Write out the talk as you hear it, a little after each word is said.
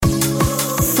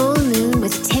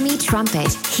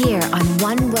Trumpet here on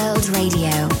One World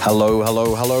Radio. Hello,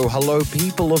 hello, hello, hello,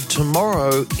 people of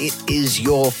tomorrow. It is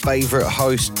your favorite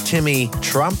host, Timmy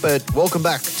Trumpet. Welcome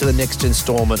back to the next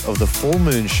installment of the Full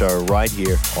Moon Show right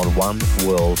here on One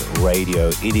World Radio.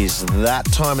 It is that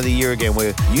time of the year again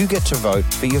where you get to vote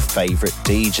for your favorite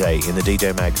DJ in the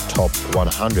DJ Mag Top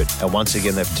 100. And once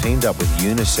again, they've teamed up with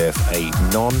UNICEF,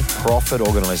 a non-profit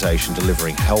organization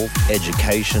delivering health,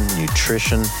 education,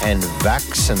 nutrition, and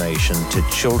vaccination to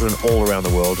children all around the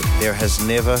world. There has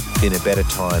never been a better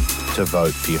time to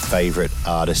vote for your favorite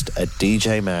artist at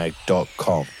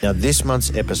djmag.com. Now, this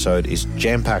month's episode is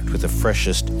jam-packed with the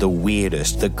freshest, the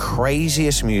weirdest, the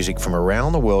craziest music from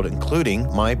around the world,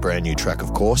 including my brand new track,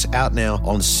 of course, out now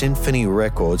on Symphony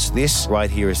Records. This right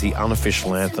here is the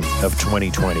unofficial anthem of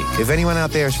 2020. If anyone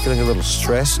out there is feeling a little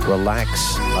stressed,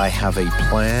 relax. I have a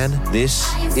plan.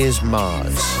 This is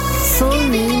Mars. Full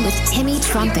Moon with Timmy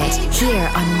Trumpet here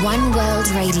on One World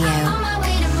Radio.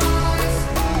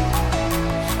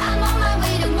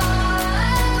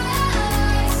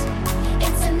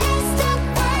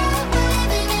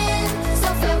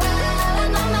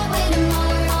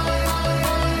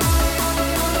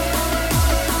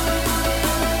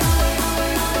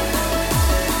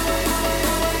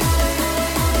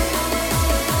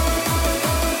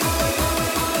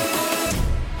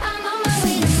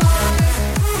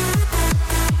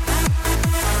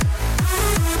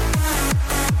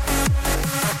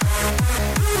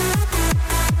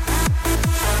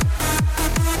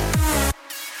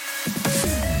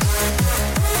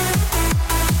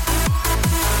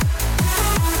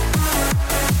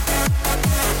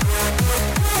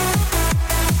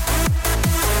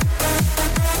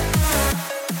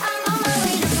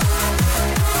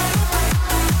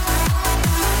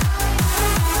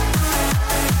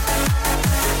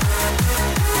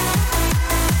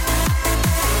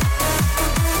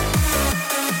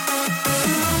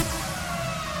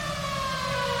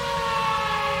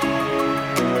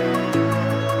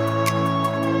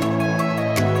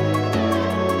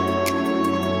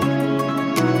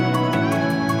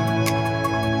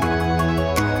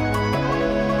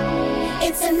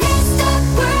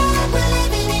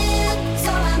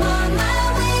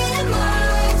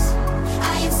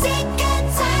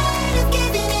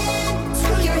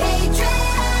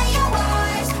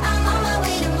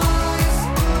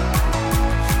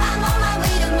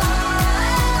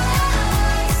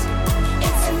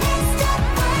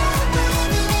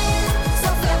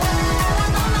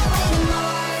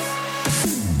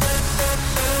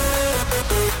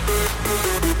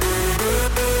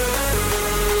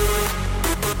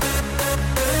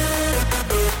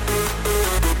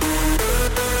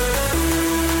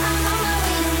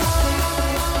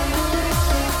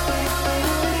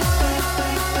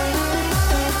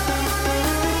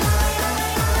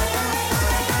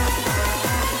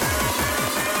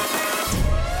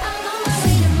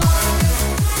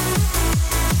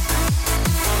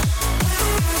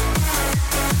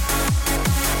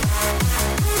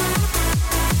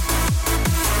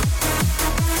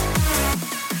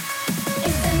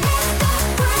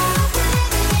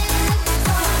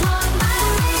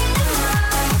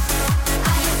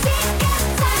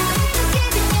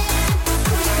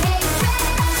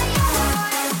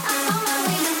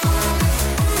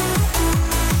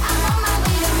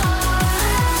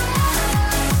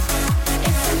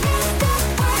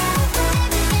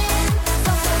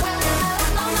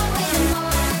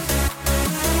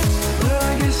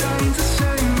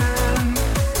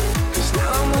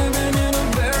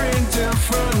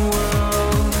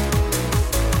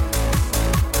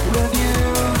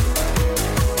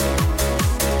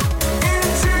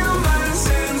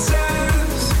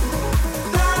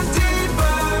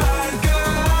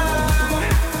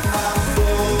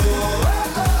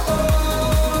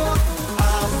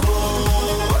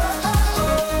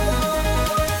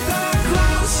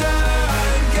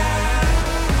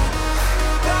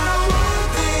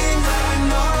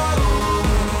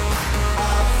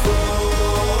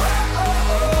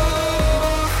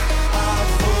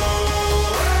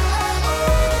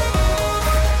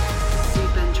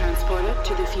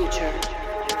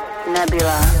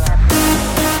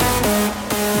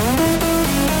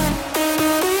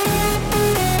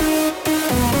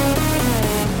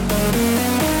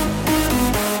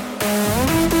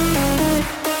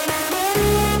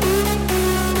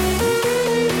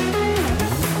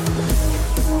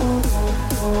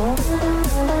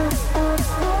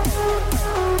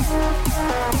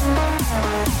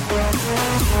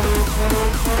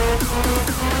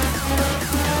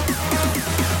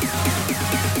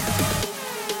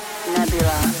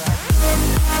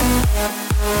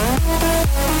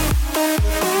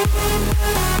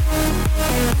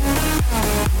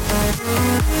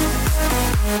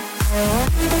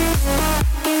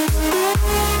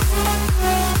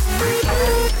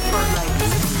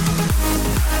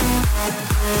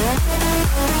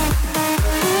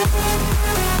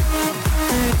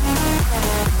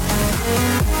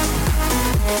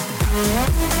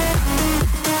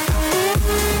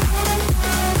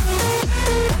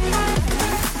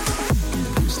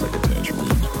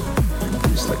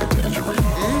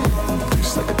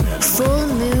 Full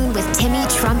Moon with Timmy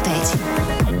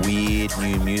Trumpet. Weird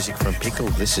new music from Pickle.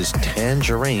 This is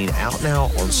Tangerine, out now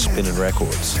on Spinnin'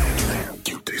 Records.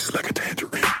 You taste like a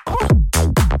tangerine.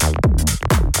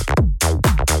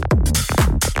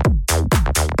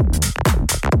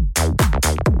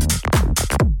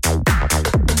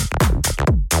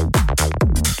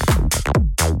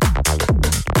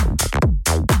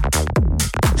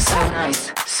 So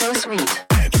nice, so sweet.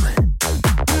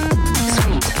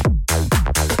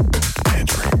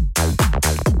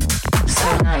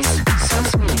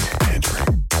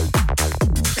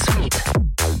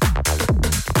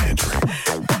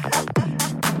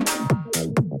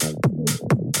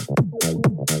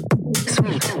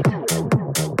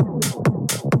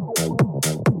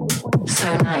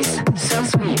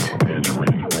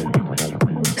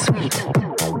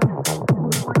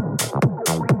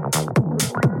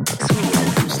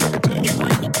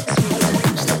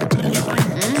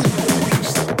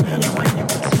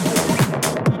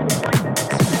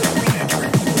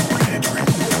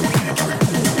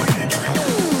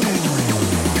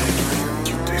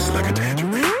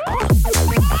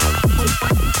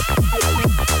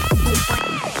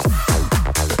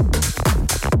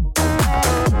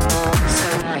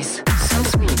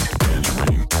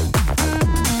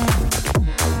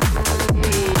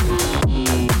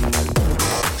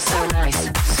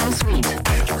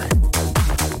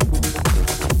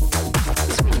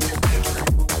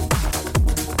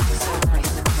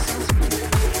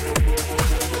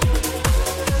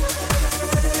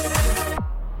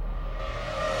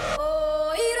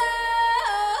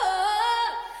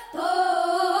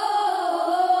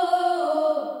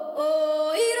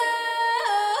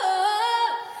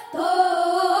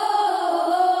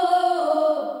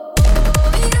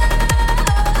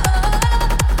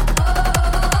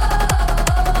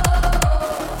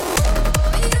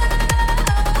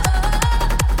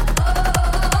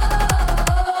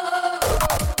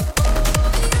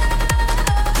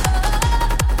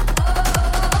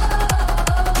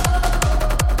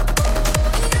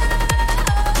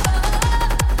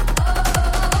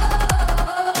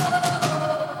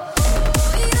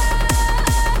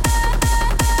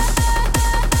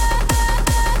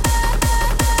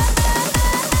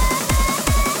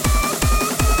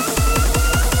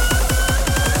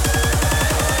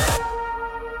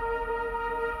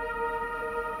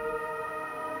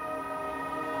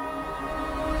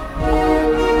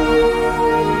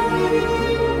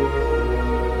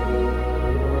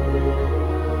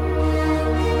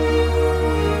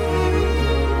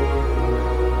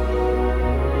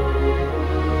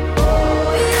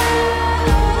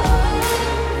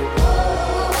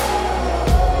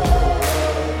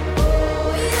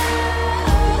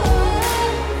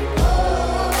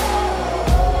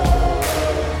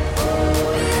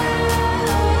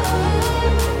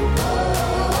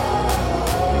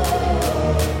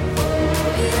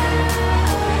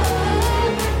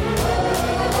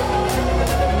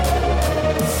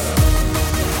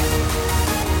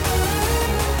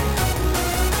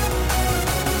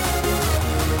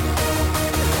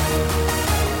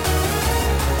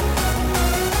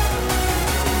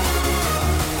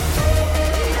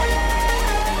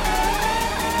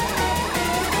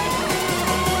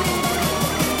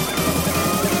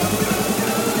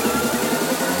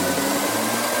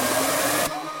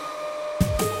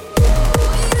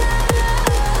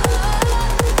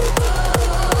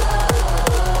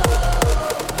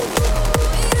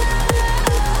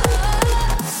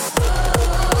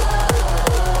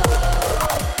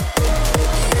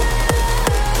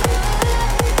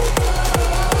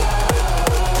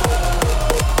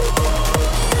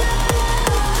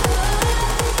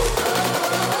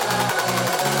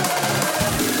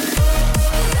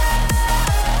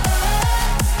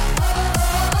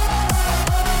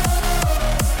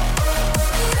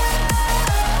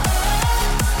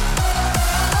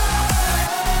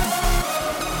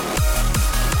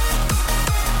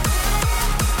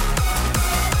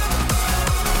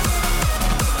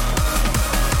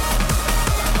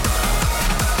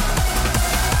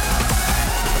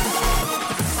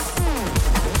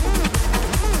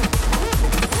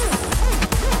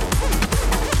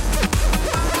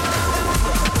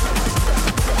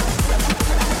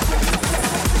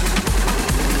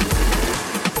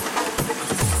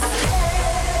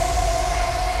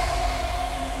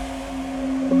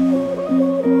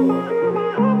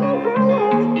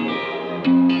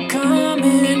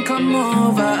 come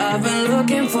over, I've been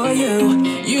looking for you.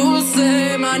 You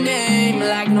say my name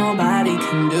like nobody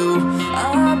can do.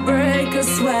 I break a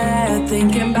sweat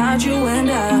thinking about you and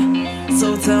I.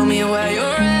 So tell me where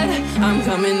you're at, I'm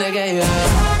coming to get you.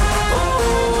 Oh,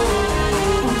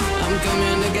 I'm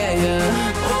coming to get you.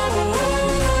 Oh,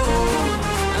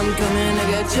 I'm coming to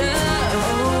get you.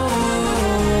 Oh,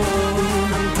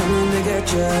 I'm coming to get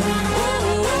you.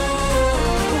 Oh,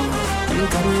 I'm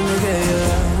coming to get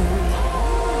you.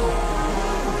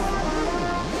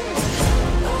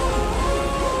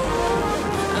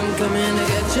 Coming to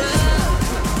get you.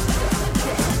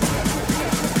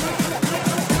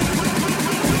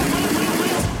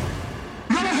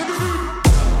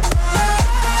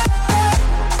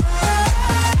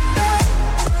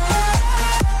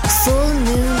 Full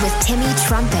Moon with Timmy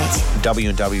Trumpet.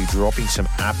 W&W dropping some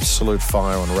absolute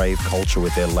fire on rave culture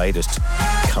with their latest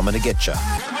Coming to Get Ya.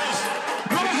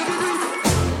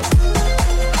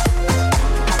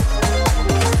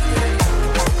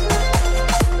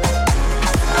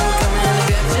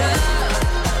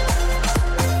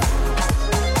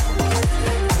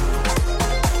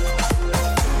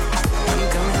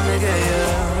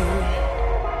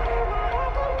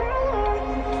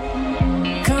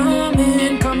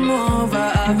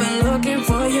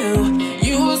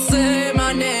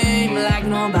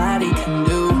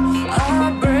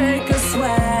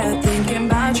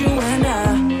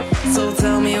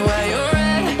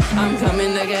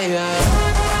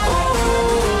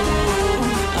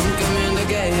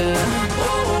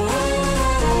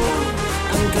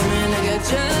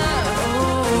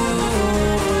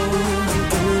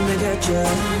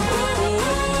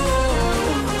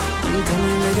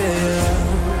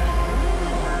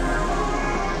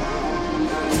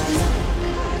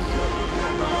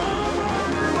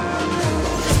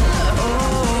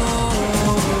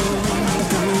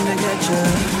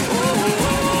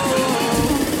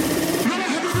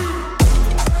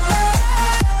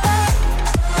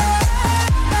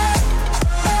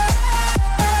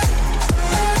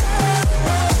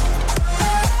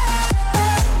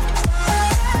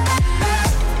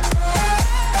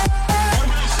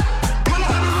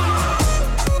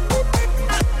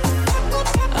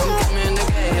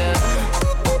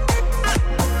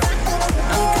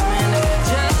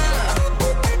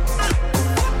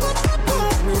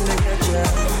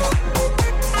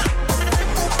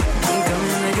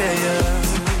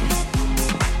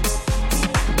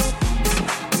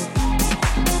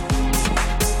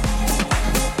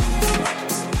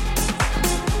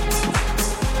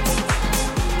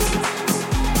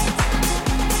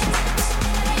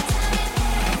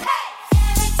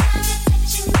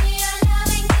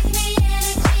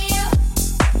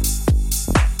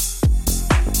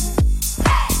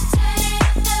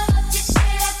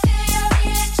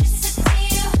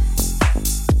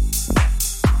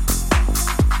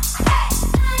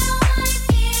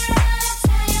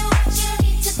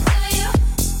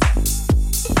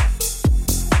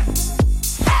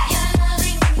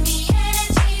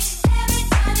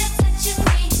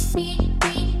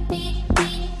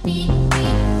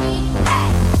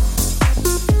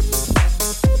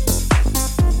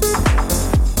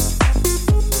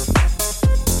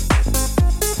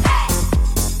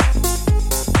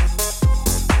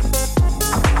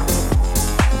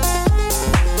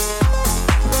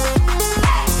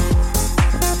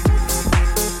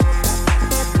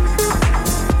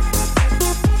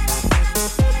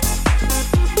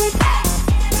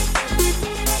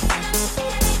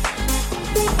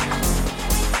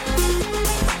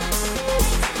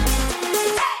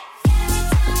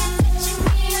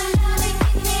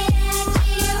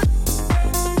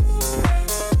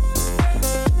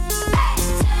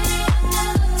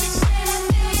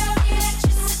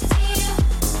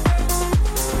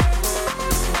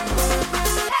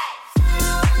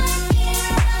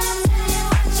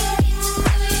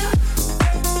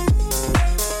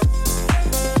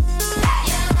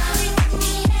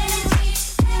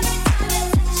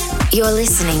 You're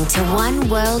listening to One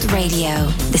World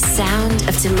Radio, the sound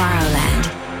of Tomorrowland.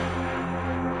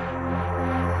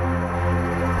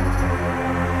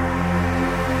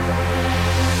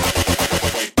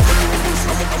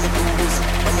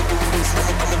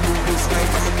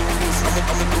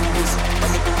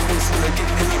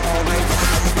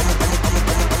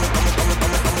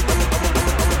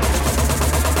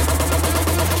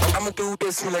 I'ma do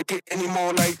this when I get any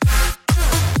more like.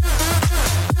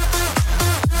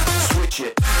 Switch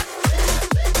it.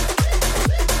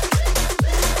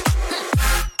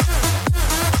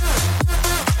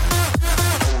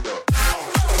 Hold up.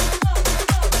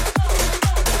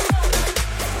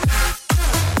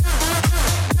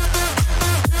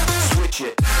 Switch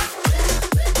it.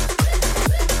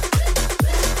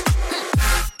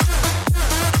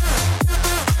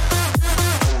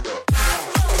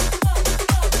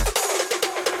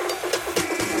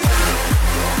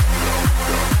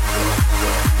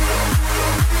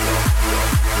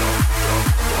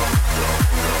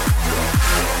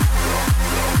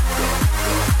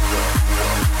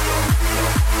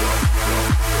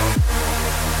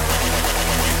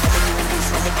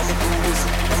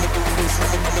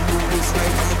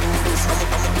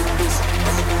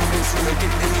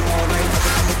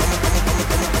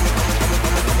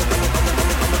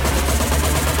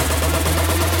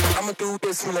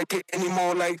 like it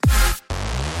anymore. Like,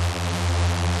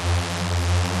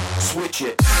 switch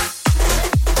it.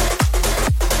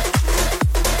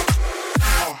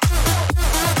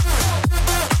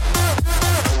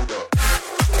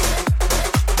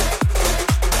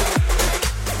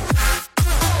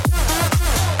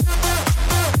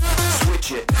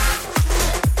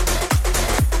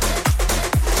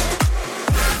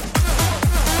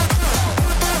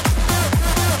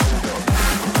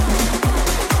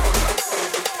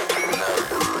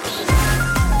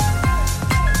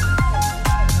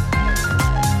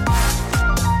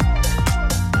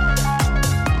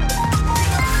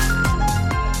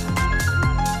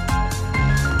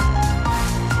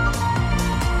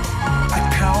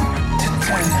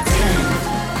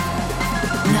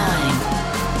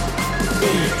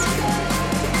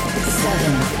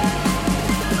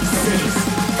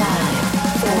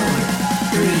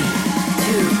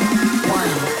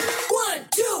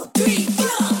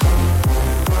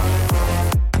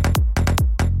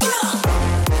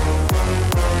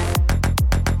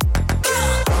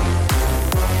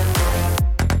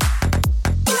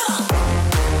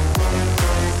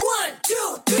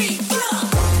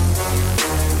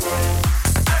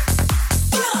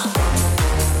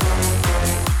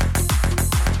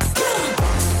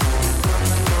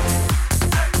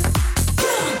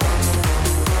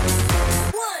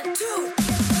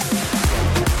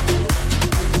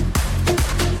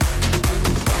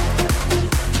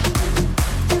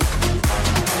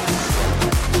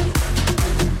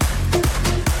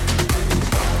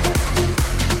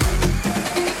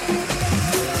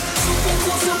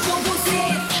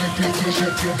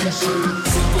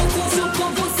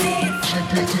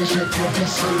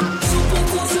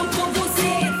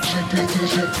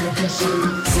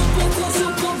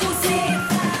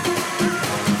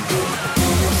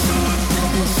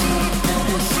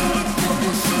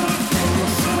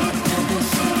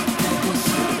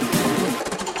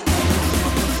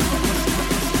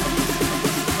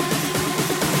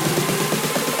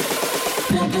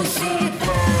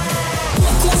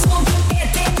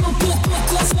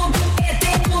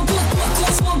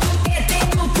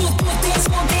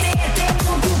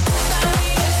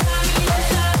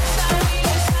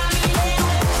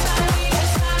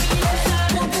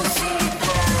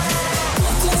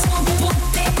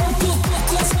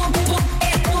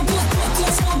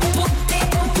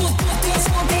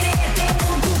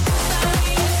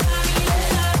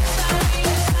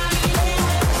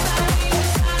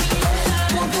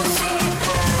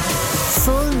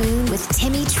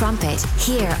 Timmy Trumpet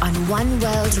here on One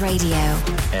World Radio.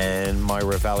 And my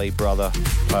Ravalli brother,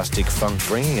 Plastic Funk,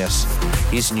 bringing us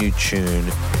his new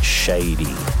tune, Shady.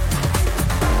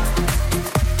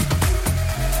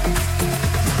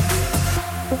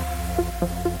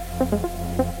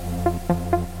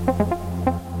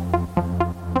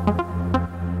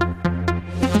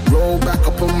 Roll back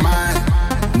up on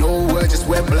mine, no words, just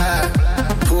wet blind.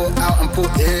 Pull out and pull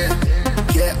in,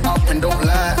 get up and don't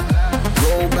lie.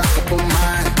 Roll back up on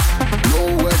mine,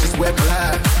 no words, just wet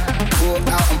blind. Pull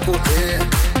out and pull in,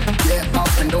 get up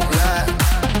and don't lie.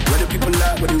 What do people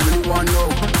like, what they really want to know?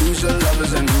 Who's your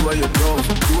lovers and who are your bros?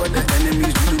 Who are the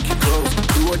enemies you keep close?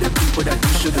 Who are the people that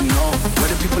you shouldn't know? What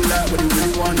do people like, what they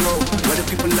really want to know? What do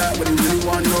people like, what they really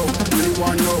want to know? Really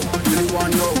want to know, really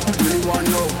want to know, really want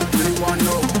to know, really want to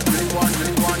know, really want, really want, really want, really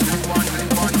want, really want, really want,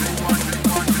 really want, really want.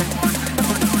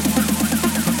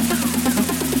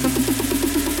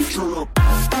 Shut up.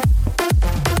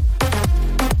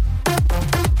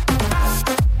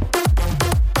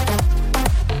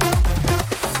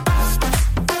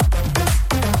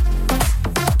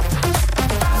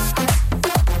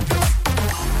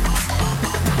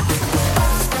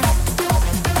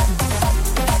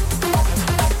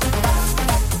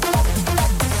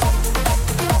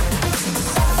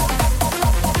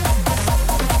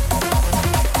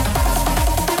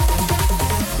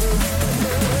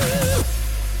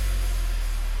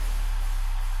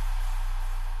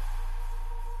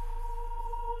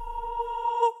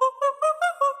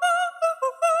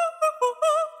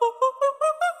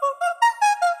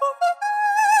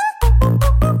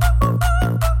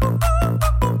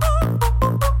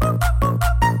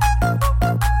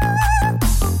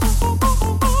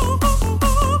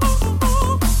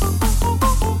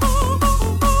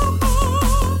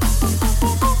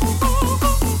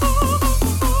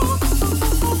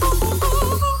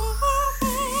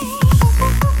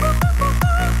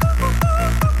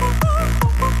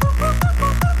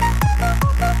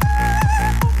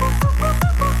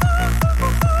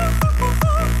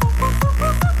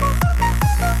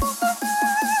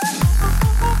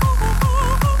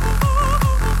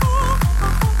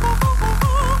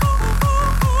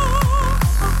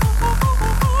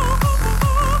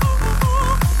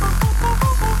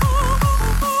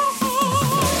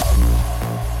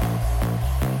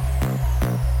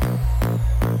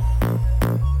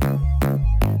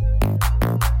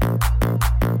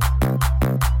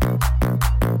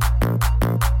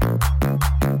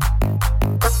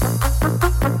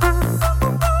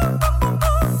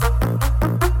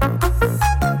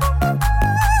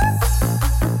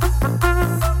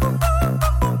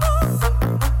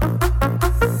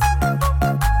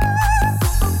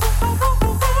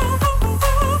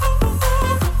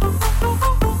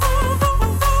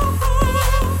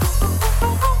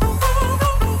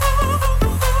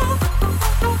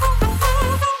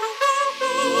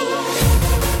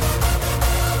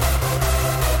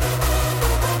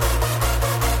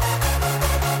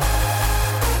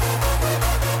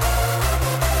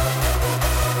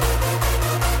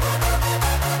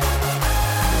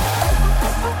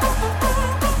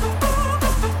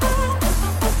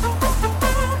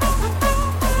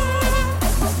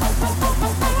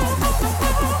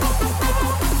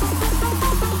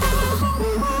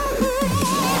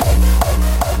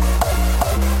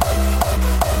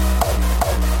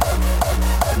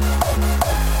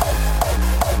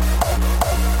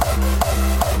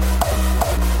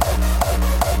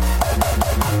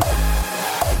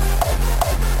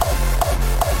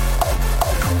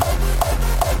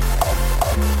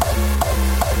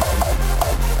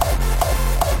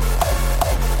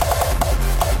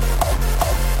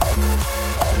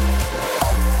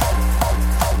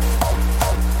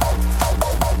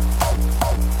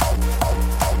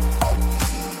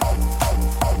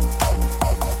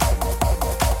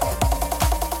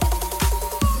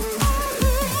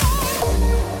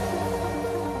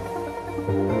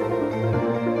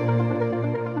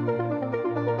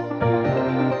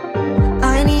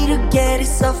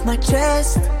 off my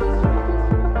chest.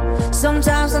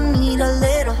 Sometimes I need a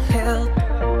little help.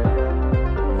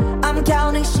 I'm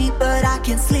counting sheep, but I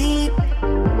can't sleep.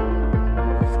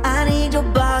 I need your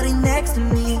body next to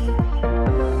me.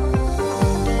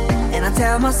 And I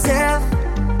tell myself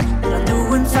that I'm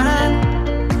doing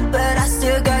fine, but I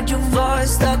still got your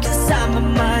voice stuck inside my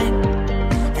mind.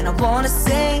 And I wanna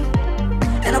sing,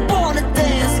 and I wanna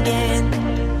dance again.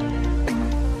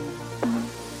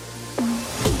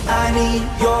 I need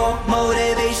your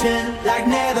motivation like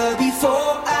never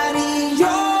before. I need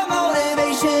your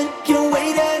motivation, can't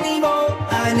wait anymore.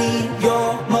 I need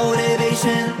your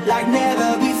motivation like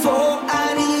never before.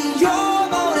 I need your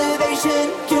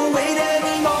motivation, can't wait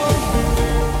anymore.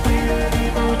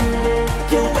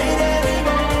 Can't wait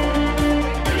anymore.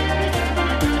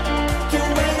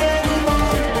 Can't wait anymore.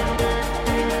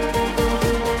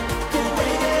 Can't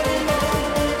wait anymore.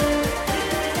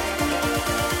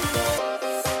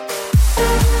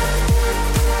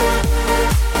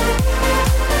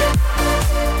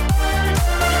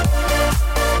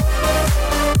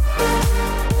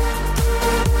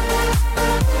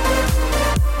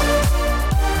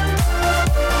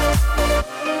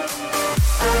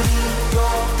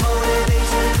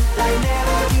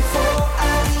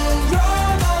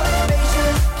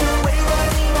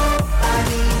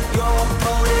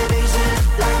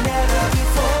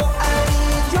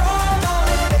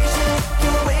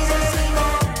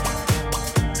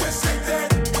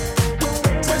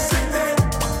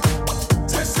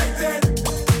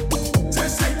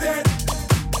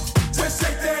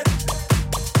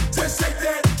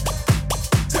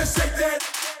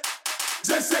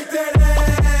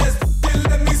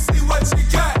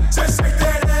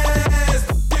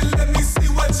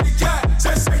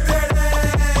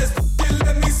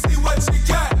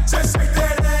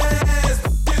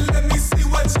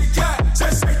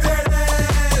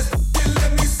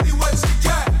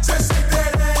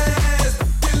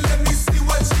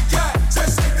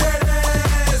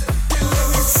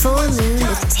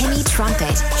 Timmy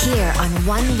Trumpet here on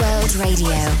One World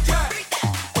Radio.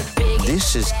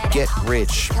 This is Get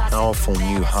Rich, powerful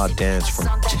new hard dance from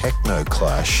Techno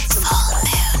Clash. Full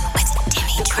Moon with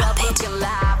Timmy Trumpet.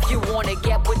 You wanna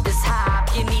get with this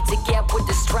hype, you need to get with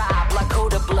this tribe like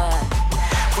Coda Blood.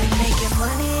 We making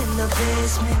money in the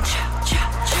basement.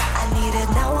 I need it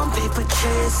now, I'm paper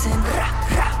chasing.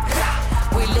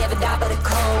 We live and die by the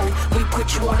code. We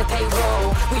put you on the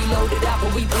payroll. We load it up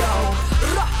and we blow.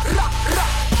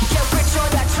 Get rich or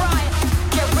that trying.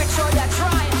 Get rich or that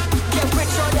trying. Get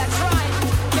rich or that trying.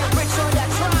 Get rich or that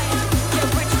trying. Get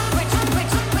rich, rich,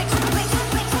 rich, rich, rich,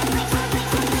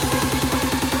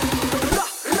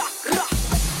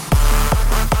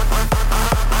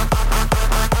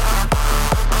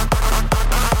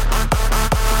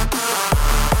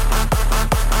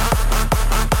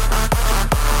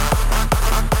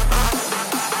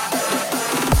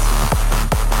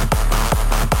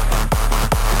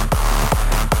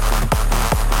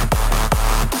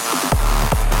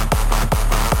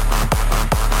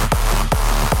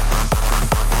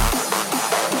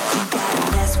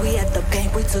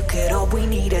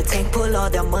 pull all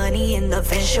the money in the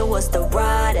van, show us the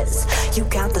riders. You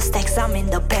count the stacks, I'm in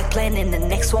the back planning the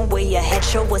next one where your head,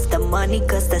 show us the money,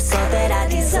 cause that's all that I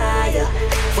desire.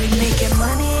 We making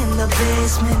money in the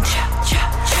basement.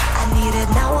 I need it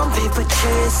now, I'm paper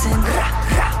chasing.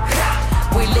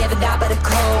 We live and die by the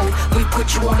code. We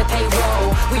put you on the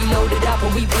payroll. We load it up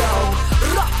and we blow.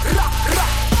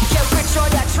 Get rich or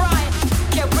that trying.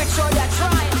 Get rich or that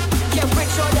trying. Get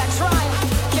rich or that trying.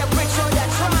 Get rich or that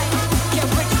trying. Get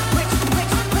rich, rich,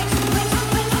 rich, rich, rich,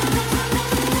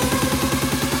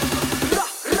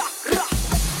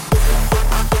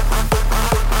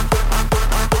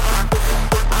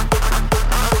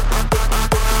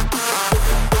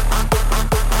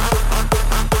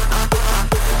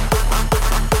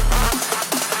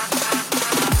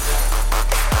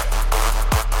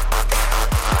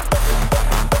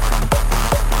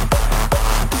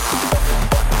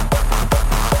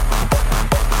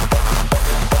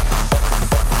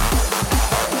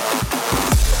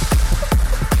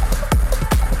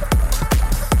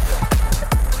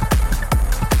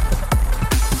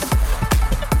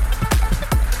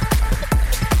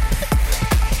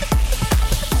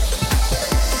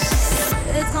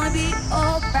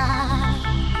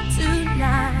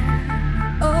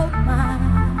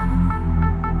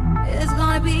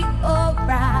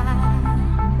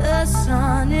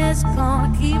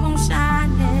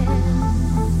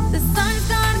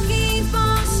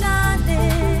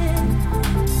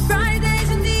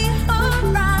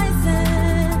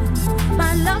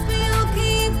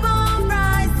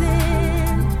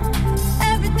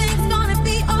 Everything's gonna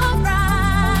be alright.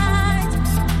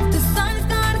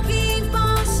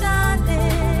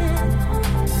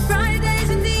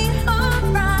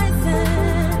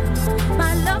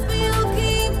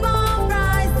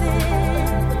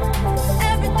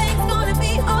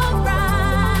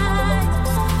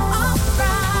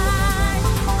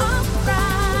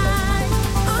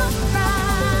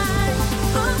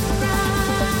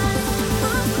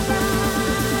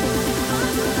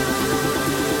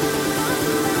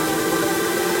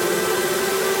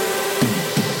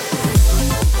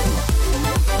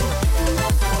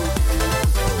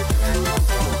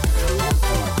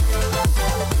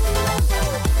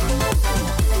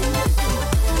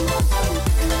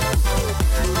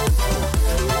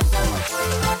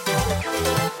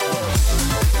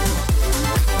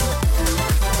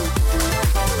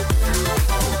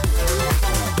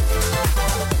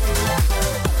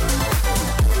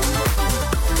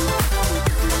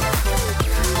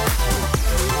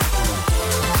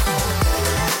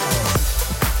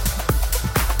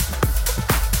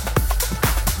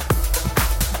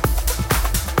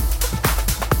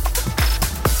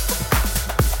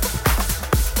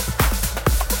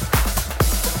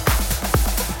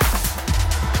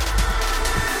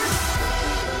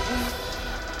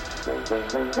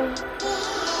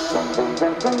 I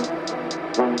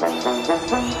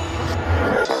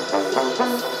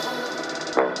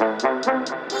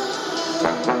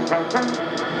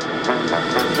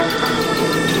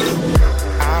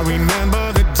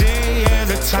remember the day and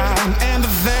the time and the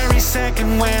very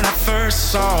second when I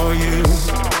first saw you.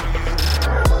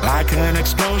 Like an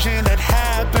explosion that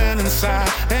happened inside,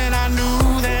 and I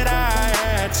knew that I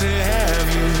had to have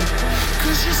you.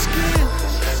 'Cause your skin,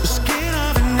 the skin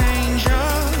of an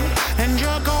angel, and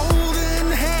your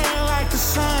golden hair like the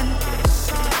sun.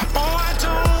 Oh, I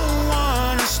don't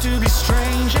want us to be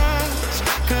strangers,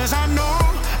 'cause I know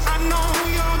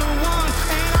you're the one,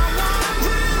 and I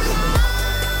wonder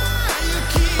why you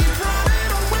keep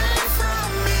running away from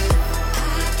me.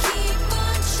 I keep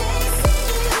on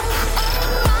chasing you. Oh,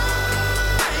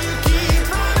 why you keep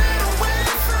running away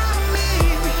from me.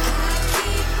 I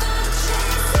keep on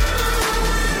chasing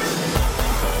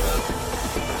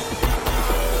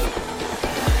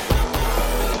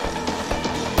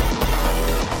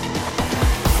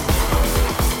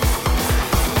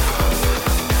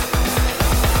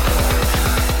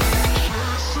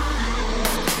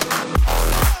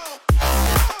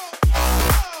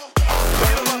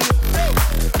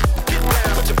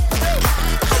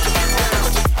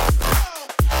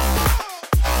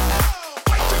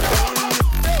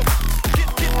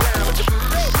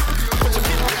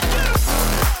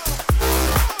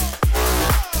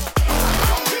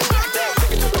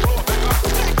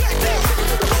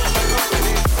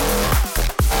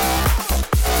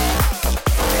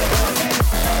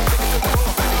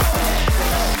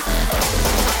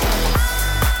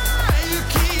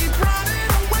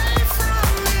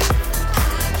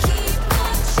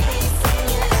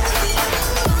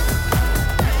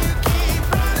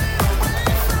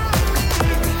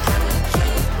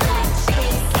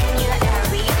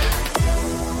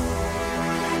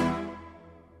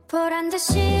보란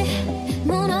듯이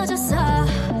무너졌어.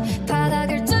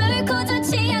 바닥을 뚫고 저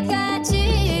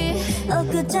지하까지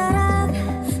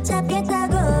엊그처럼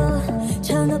잡겠다고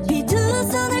저 높이 두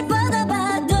손을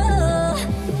뻗어봐도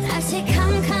다시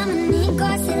캄캄한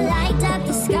이곳에 light up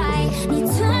the sky. 네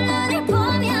두 눈을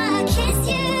보며 I kiss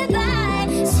you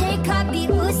bye. 실컷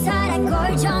비웃어라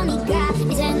꼴조니까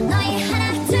이제 너희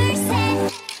하나 둘 셋.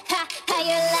 How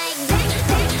you like that?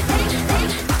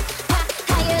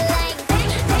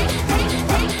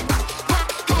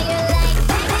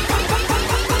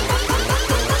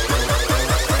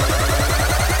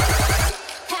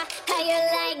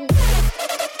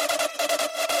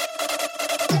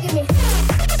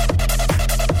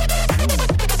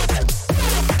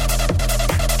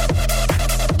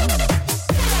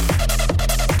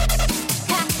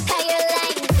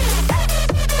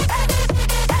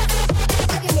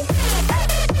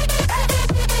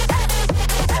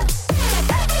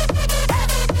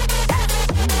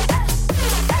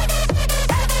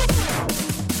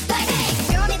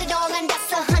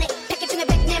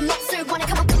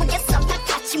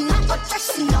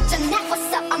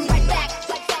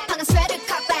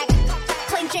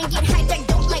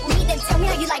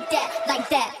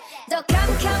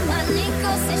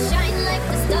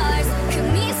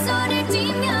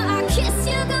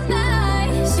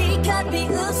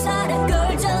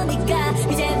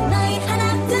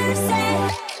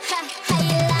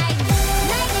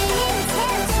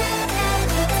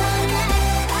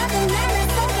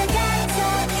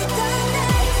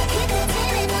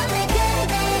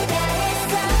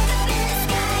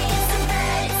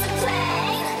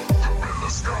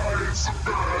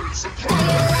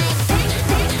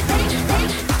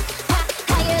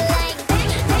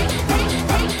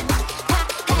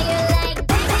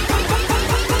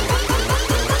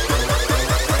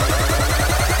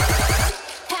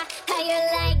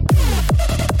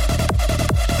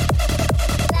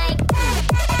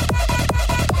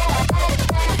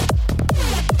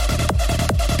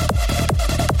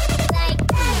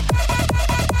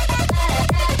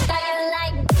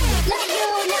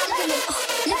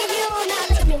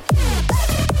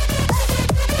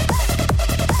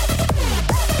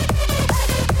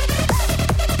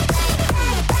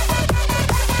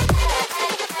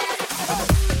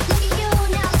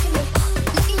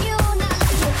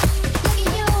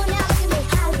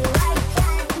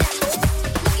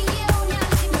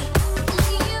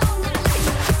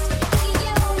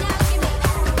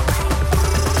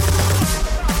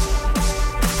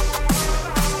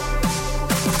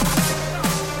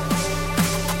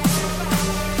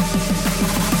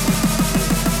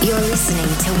 You're listening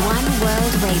to One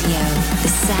World Radio, the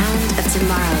sound of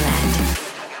Tomorrowland.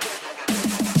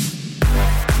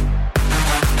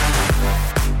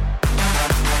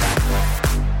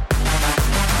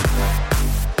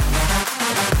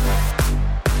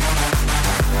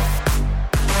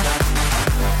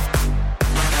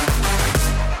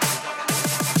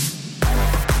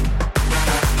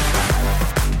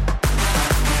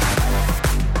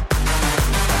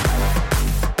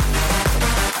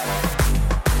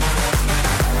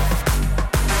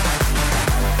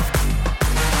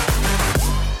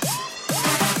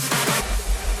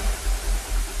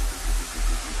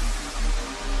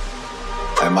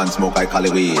 man smoke like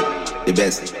Cali weed. The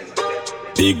best.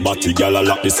 Big body gal a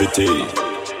lock the city.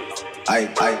 I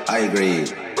agree.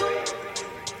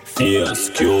 Fierce,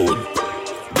 cute.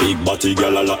 Big body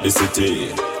gal a lock the city.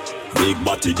 Big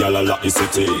body gal a lock the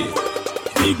city.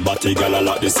 Big body gal a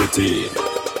lock the city.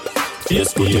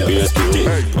 Yes, pretty, yes, pretty.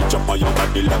 Pitch up on your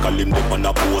body like a limb dip on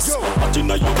a post. But in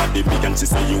your body, me can see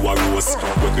say you a rose.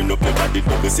 Working up your body,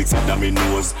 double six in my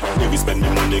nose. Maybe spend me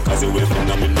money cause you're working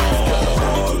on me nose.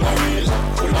 All my real,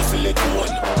 full of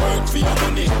silicone. Work for your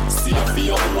money, steal for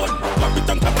your own.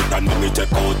 Capitan, let me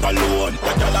check out alone.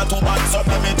 The girl are too bad, so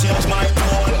let me change my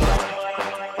tone.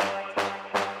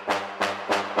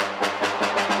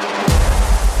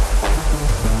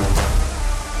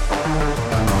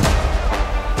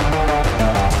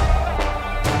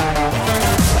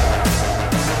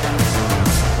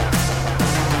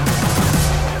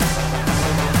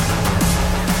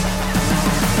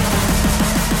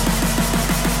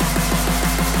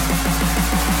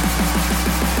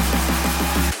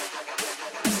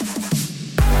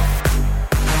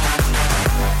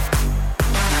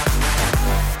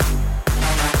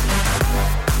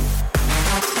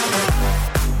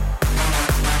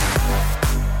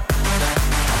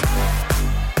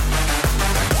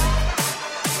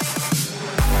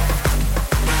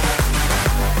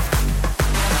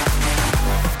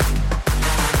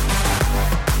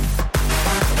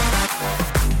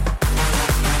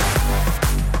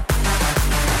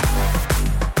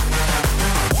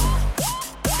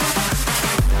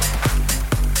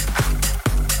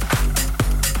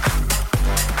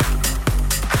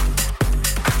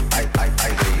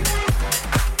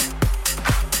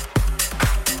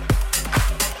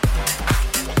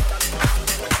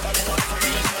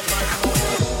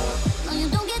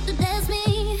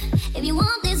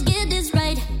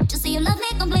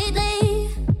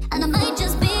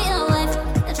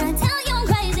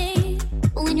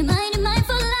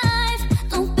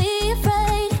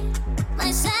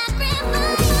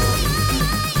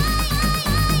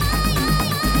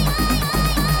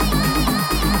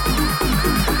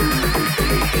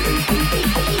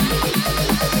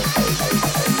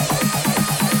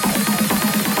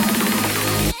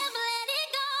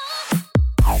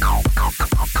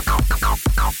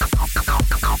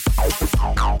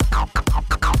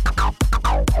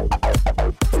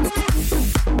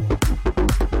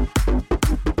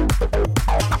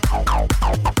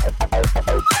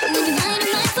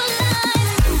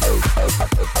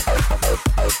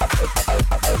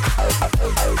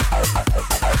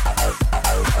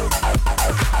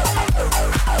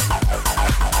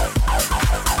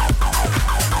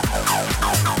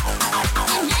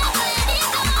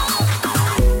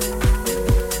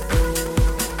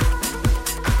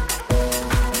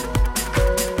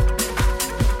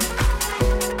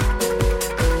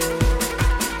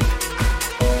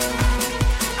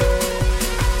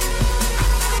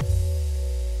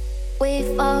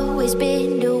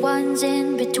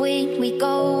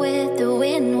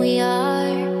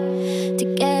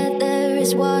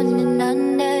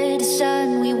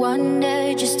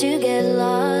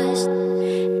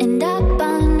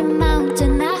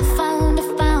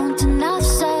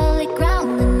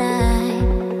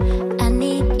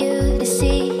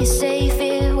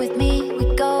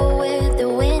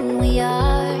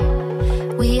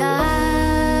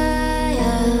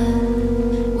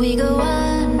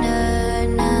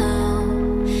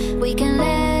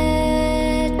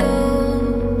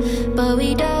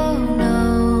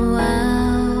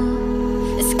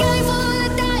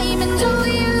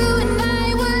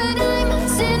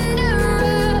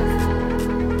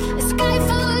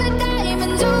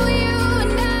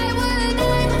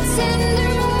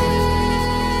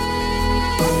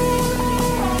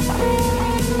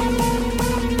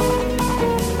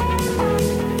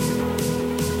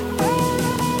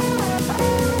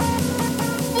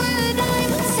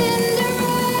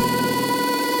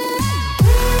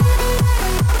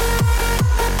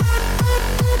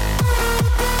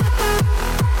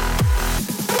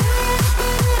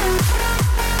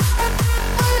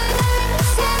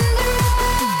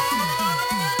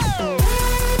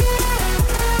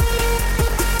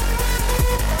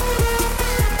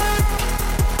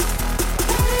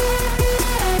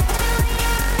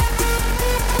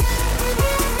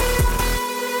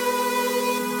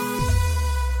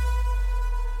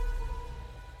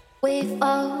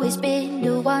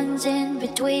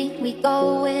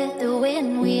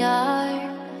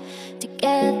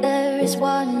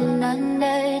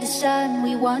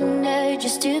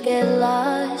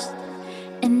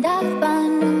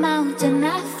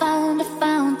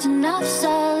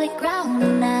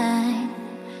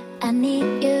 I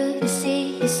need you to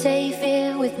see you're safe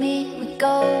here with me. We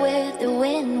go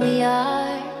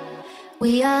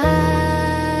We are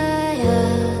higher,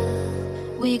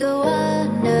 we go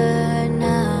under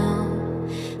now.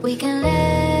 We can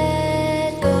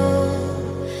let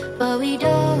go, but we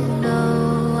don't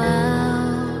know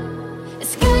how. A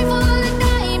sky full of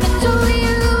diamonds, oh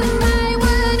you and I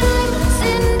were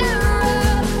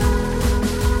Cinderella.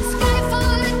 A sky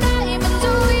full of diamonds,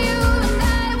 oh you and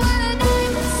I were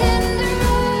Cinderella.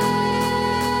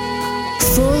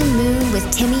 Full Moon with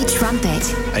Timmy Trumpet.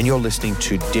 And you're listening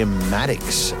to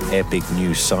Dimmatic's epic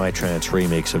new Psytrance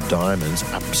remix of Diamonds,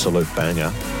 absolute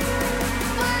banger.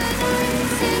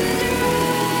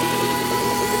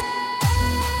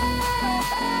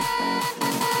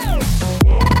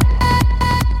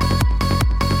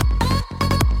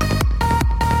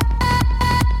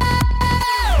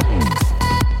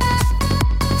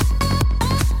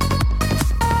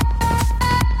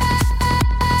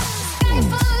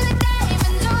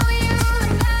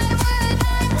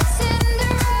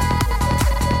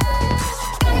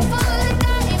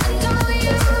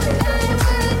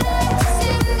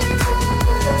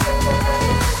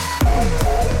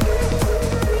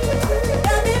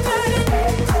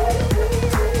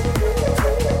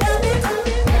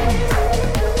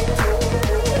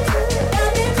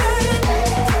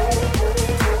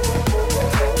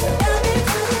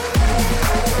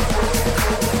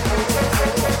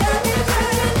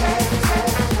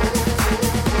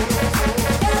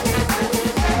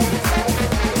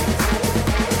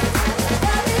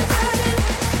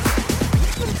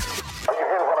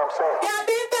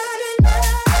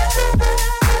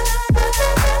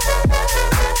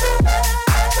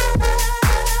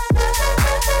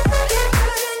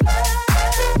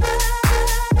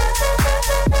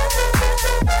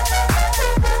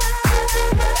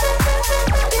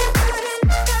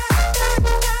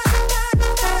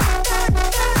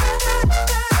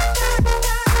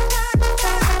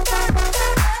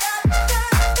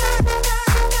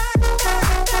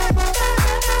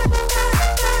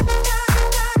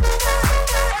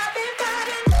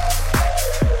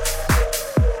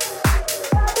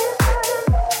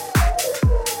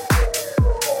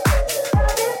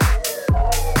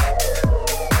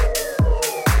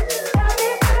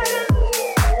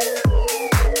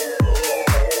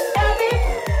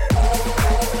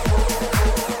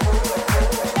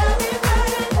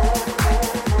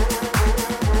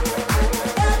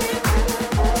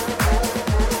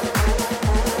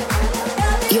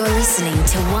 You're listening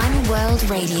to One World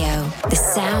Radio, the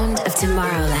sound of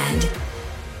Tomorrowland.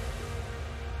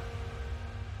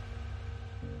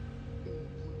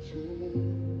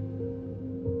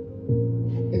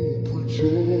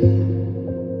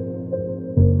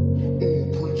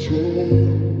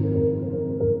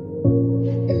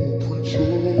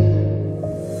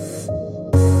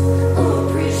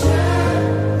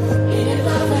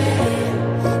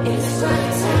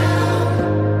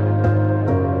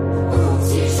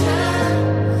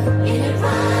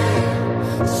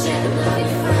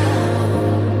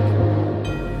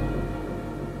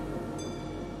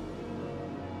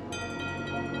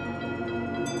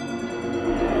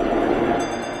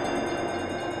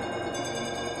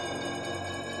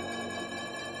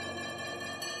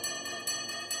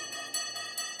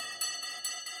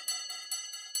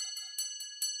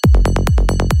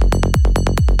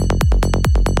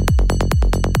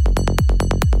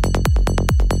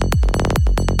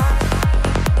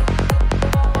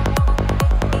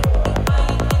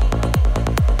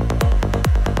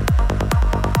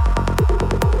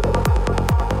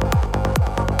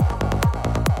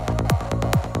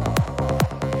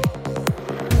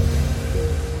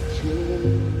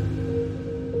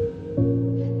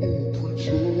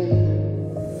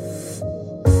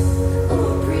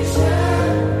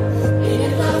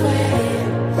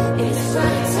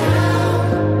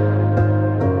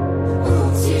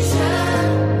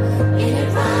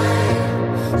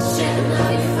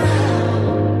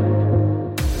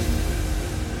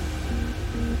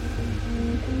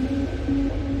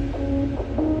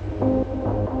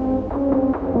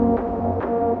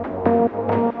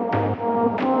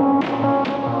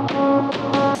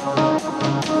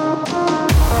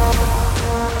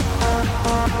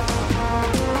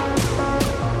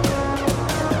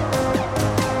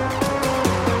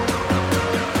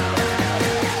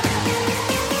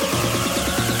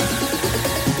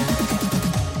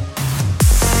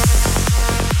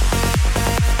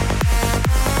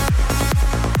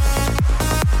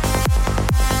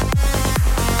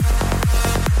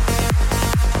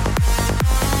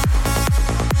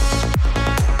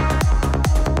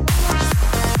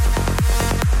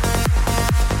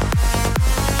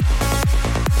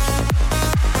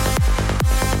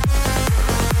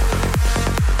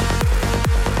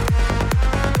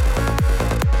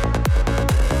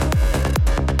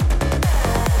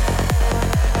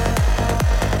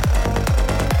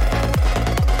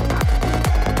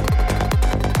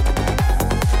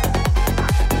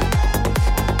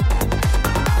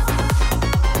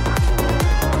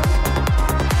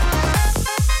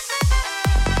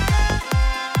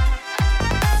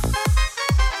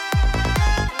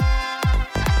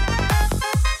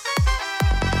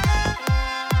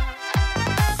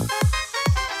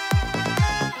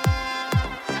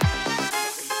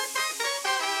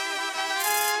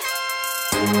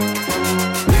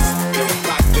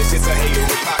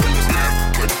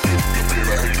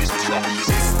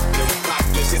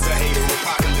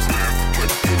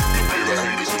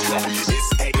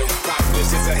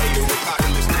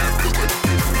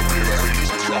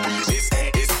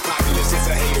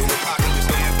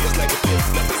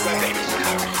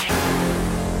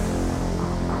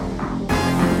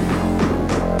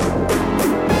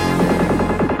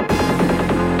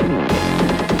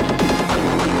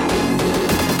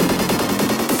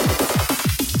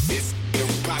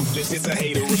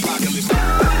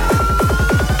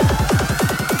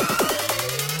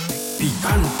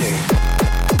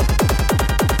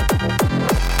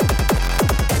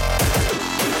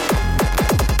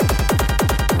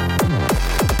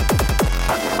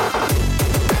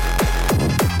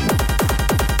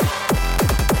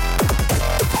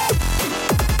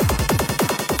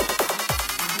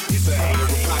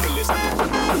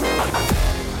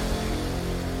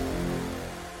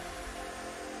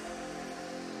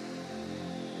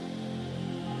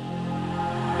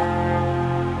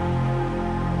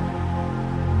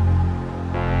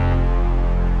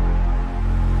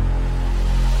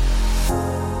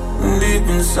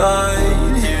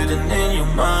 Inside, hidden in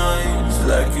your mind,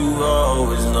 like you've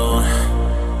always known.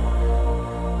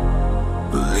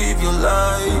 Believe your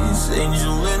lies,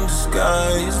 angel in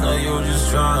disguise. Now you're just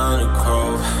trying to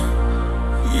crawl.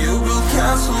 You built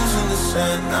castles in the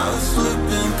sand, now it's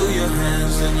slipping through your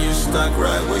hands, and you're stuck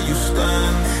right where you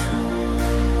stand.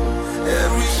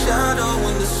 Every shadow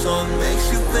in the sun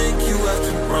makes you think you have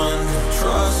to run.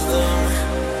 Trust them.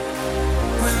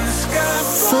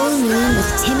 Full Moon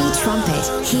with Timmy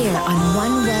Trumpet here on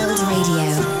One World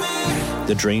Radio.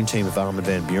 The dream team of Armin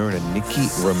van Buuren and Nicky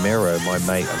Romero, my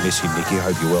mate. I miss you, Nicky.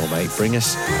 Hope you're well, mate. Bring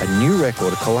us a new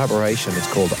record, a collaboration. It's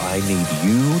called I Need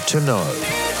You to Know.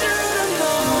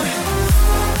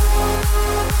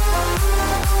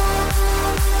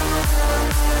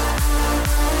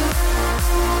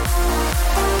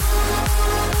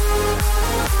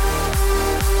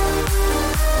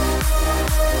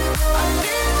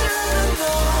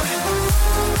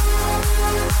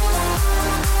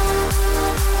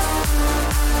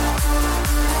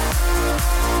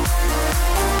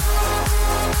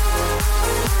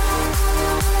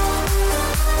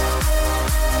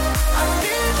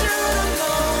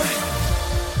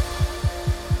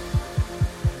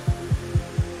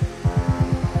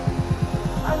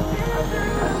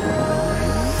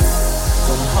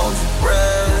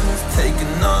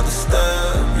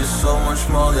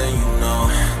 More than you know.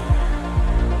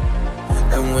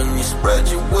 And when you spread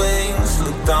your wings,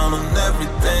 look down on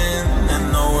everything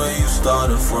and know where you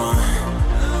started from.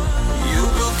 You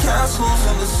built castles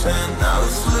in the sand, now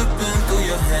it's slipping through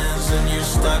your hands, and you're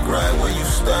stuck right where you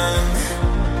stand.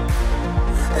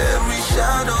 Every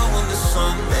shadow in the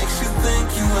sun makes you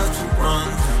think you have to run.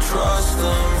 Trust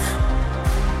them.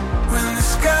 When the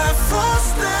sky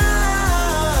falls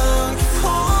down, keep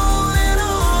holding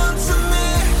on to me.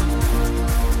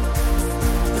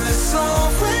 There's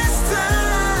always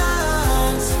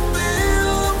time to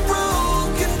build a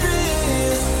broken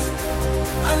dream.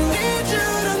 I need you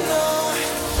to know.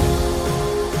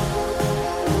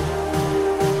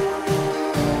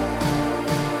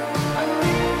 I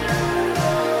need you to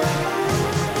know.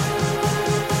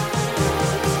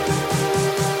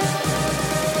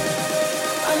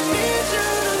 I need you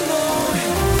to know.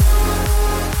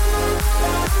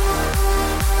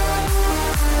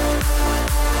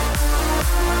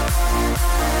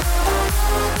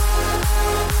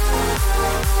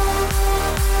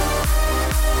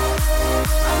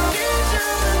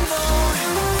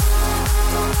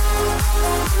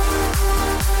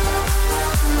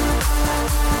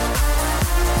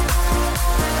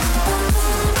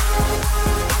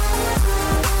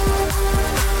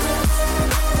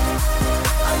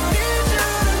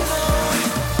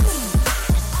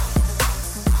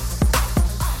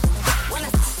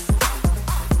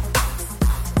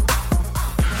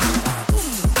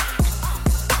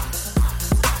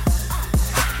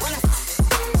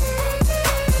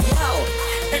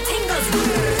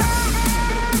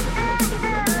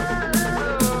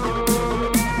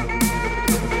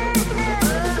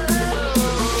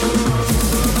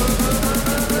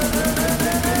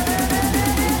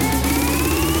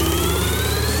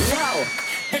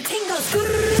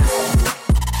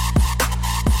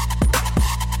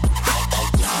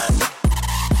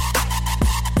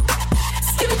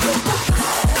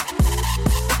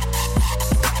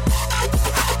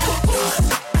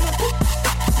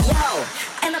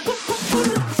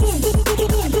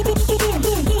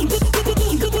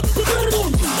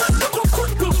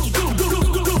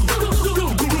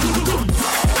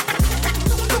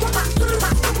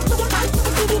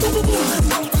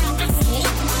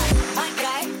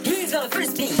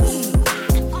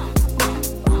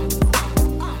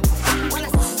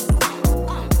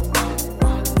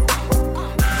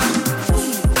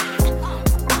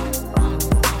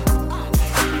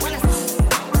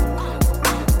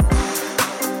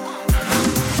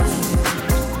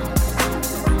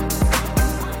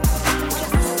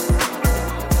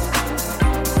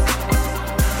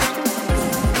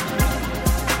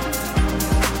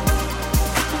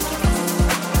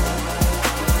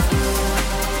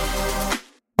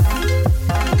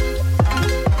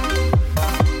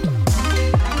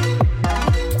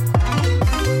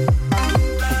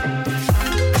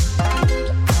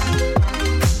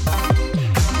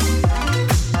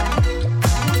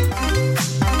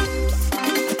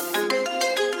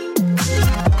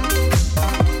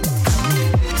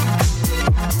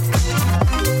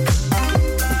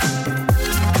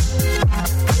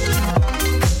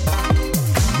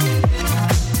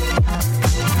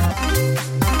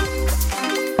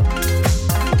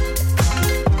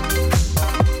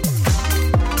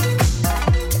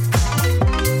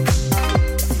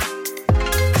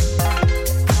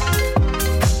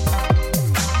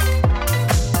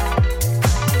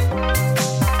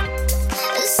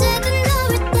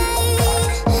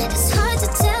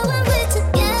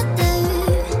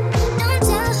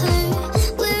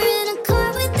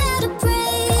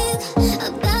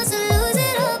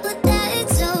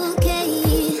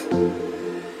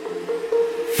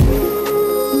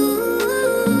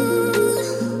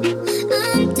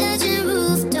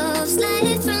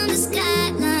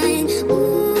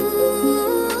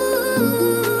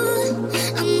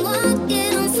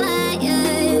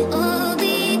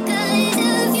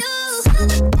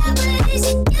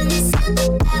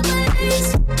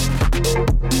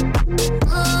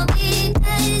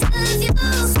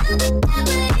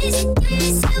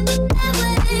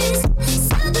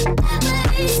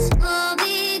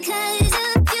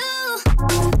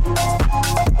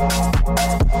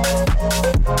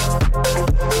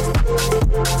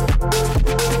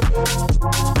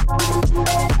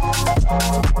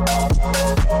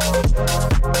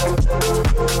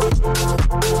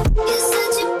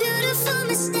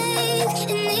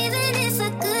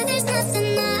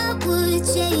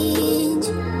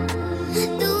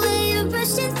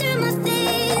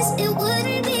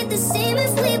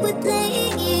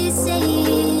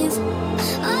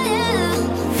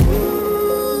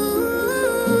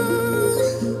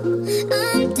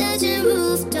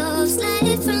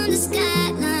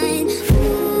 skyline.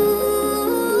 Ooh,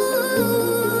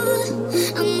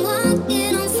 I'm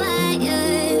walking on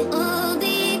fire, all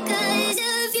because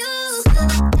of you.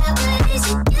 Superpowers,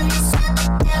 you give me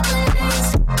superpowers.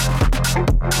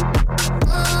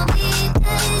 All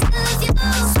because of you.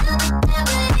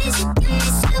 Superpowers, you give me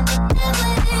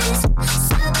superpowers.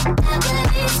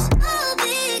 Superpowers, all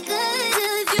because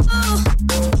of you.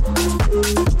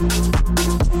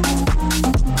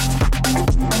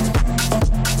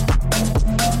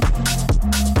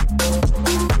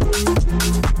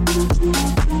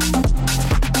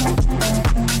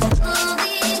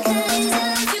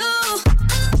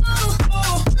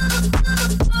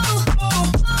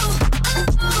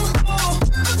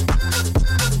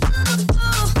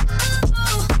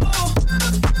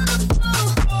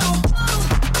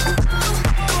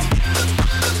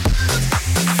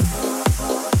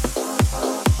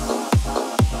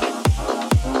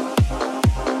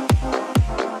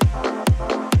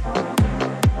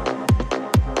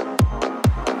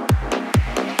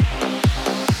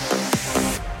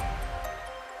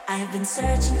 I've been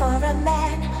searching for a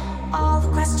man all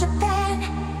across Japan,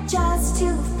 just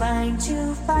to find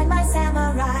my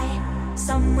samurai.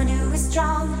 Someone who is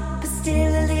strong, but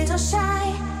still a little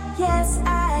shy. Yes,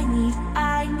 I need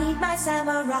my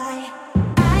samurai.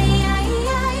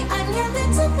 I'm your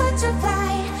little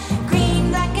butterfly. Green,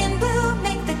 black, and blue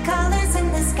make the colors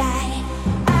in the sky.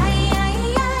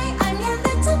 I'm your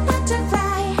little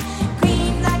butterfly.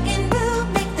 Green, black, and blue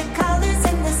make the colors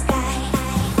in the sky.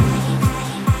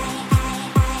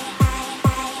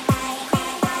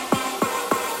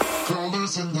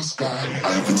 Colors in the sky.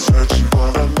 I've been searching for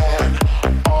a man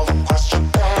all across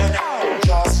Japan,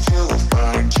 just to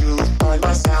find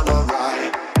my samurai.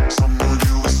 Someone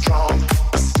who is strong,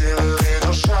 but still a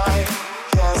little shy.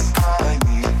 Yes, I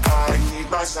need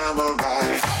my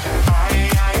samurai. I'm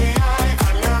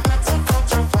your little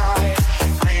butterfly.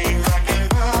 Green, black, and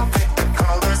blue make the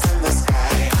colors in the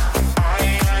sky. I'm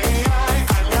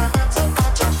your little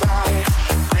butterfly.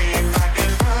 Green, black,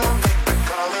 and blue make the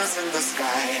colors in the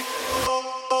sky.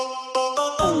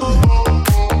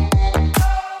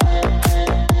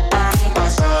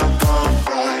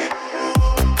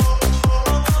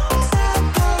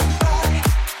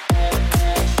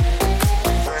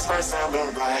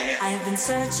 I've been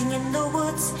searching in the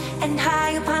woods and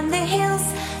high upon the hills,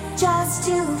 just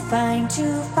to find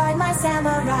my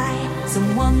samurai.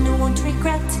 Someone who won't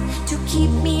regret to keep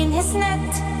me in his net.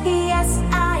 Yes,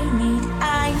 I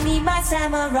need my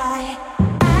samurai.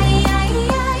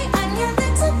 I'm your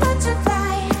little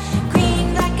butterfly.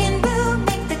 Green, black, and blue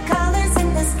make the colors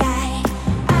in the sky.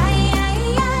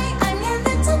 I'm your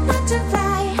little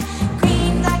butterfly.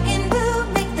 Green, black, and blue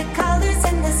make the colors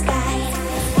in the sky.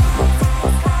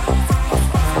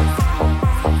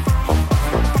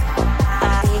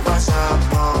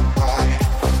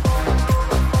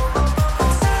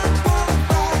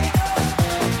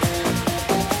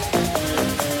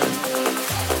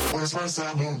 Where's my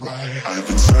samurai? I've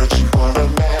been searching for a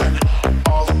man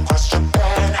all across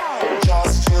Japan,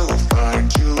 just to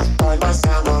find my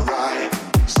samurai.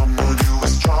 Someone who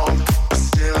is strong, but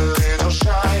still a little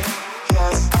shy.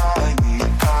 Yes, I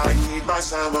need my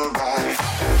samurai.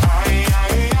 I'm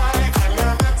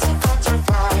your little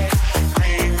butterfly.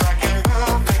 Green, black, and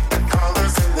blue make the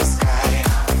colors in the sky.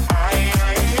 I'm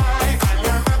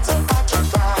your little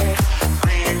butterfly.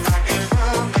 Green, black, and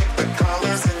blue make the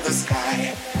colors in the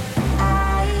sky.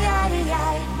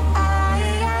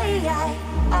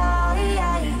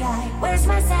 Where's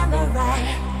my samurai?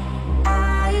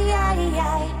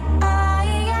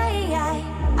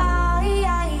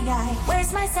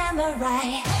 Where's my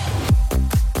samurai?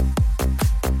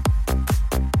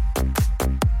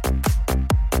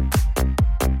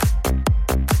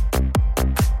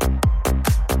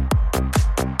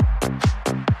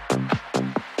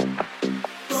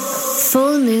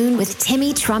 Full Moon with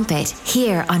Timmy Trumpet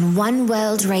here on One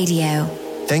World Radio.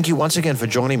 Thank you once again for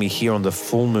joining me here on the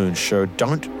Full Moon Show.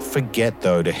 Don't forget,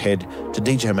 though, to head to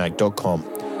djmag.com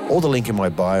or the link in my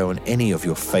bio on any of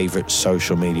your favorite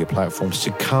social media platforms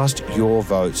to cast your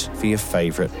votes for your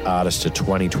favorite artist of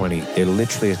 2020. There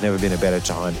literally has never been a better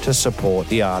time to support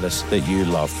the artists that you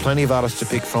love. Plenty of artists to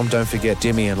pick from. Don't forget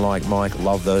Demi and Like Mike.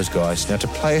 Love those guys. Now, to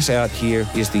play us out here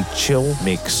is the chill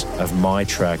mix of my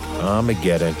track,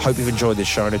 Armageddon. Hope you've enjoyed this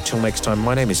show. And until next time,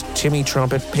 my name is Timmy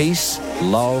Trumpet. Peace,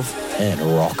 love, and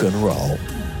rock and roll.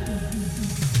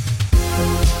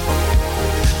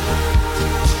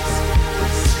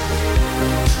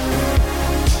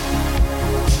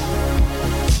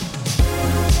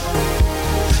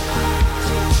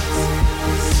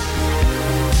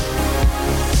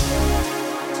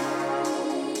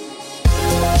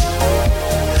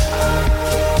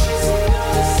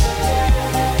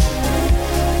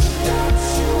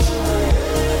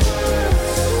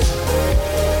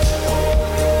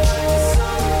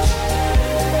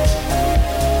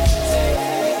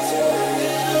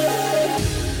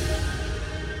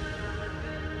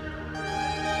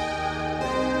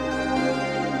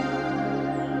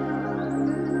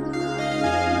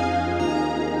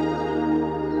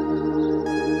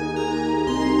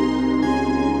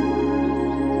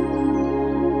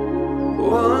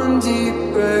 deep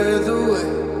breath away.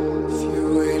 If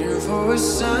you're waiting for a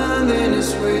sign, then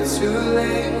it's way too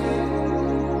late.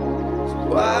 So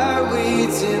why are we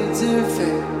tempting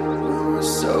fate when we're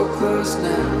so close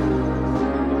now?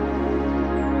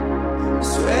 I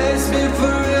swear it's been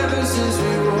forever since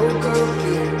we woke up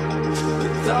here,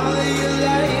 with all of your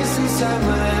lights inside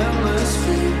my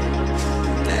atmosphere.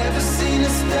 Never seen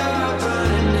a star